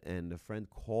upset, and a friend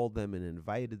called them and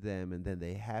invited them, and then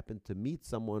they happened to meet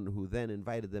someone who then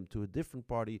invited them to a different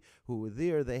party who were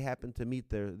there. They happened to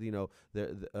meet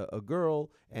a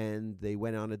girl, and they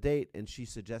went on a date, and she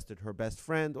suggested her best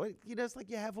friend. It's like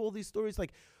you have all these stories,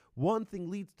 like one thing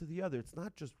leads to the other. It's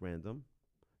not just random.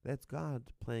 That's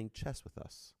God playing chess with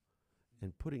us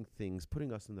and putting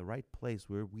us in the right place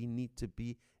where we need to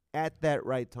be at that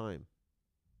right time.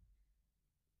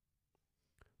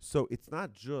 So it's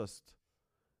not just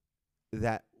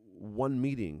that one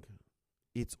meeting.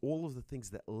 It's all of the things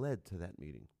that led to that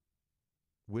meeting,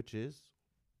 which is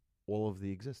all of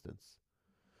the existence.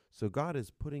 So God is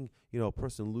putting, a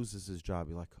person loses his job.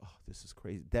 You're like, oh, this is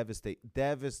crazy.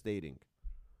 Devastating.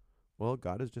 Well,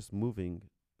 God is just moving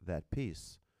that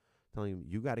piece, telling him,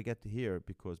 you got to get to here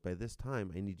because by this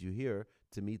time I need you here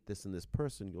to meet this and this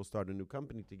person. You'll start a new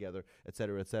company together, et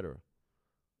cetera, et cetera.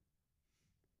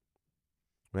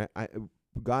 Right?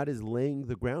 God is laying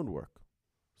the groundwork.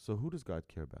 So who does God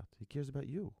care about? He cares about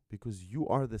you because you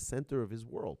are the center of his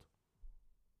world.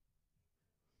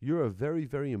 You're a very,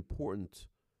 very important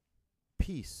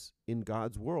piece in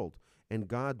God's world, and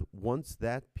God wants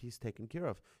that piece taken care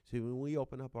of. So when we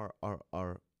open up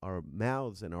our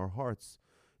mouths and our hearts,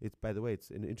 by the way, it's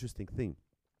an interesting thing.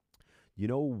 You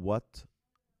know what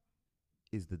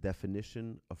is the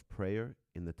definition of prayer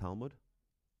in the Talmud?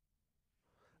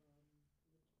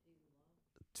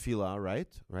 Tefillah,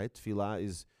 right? Tefillah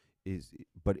is,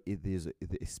 but it is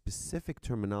a specific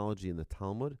terminology in the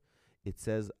Talmud. It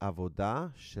says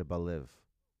avodah shebalev,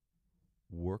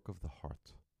 work of the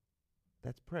heart.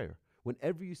 That's prayer.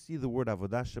 Whenever you see the word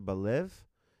avodah shebalev,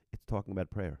 it's talking about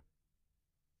prayer.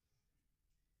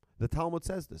 The Talmud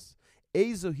says this.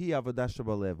 Ezohi avodah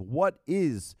shebalev. What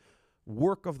is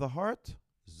work of the heart?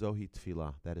 Zohi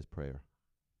tefillah. That is prayer.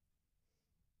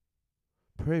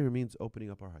 Prayer means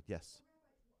opening up our heart. Yes.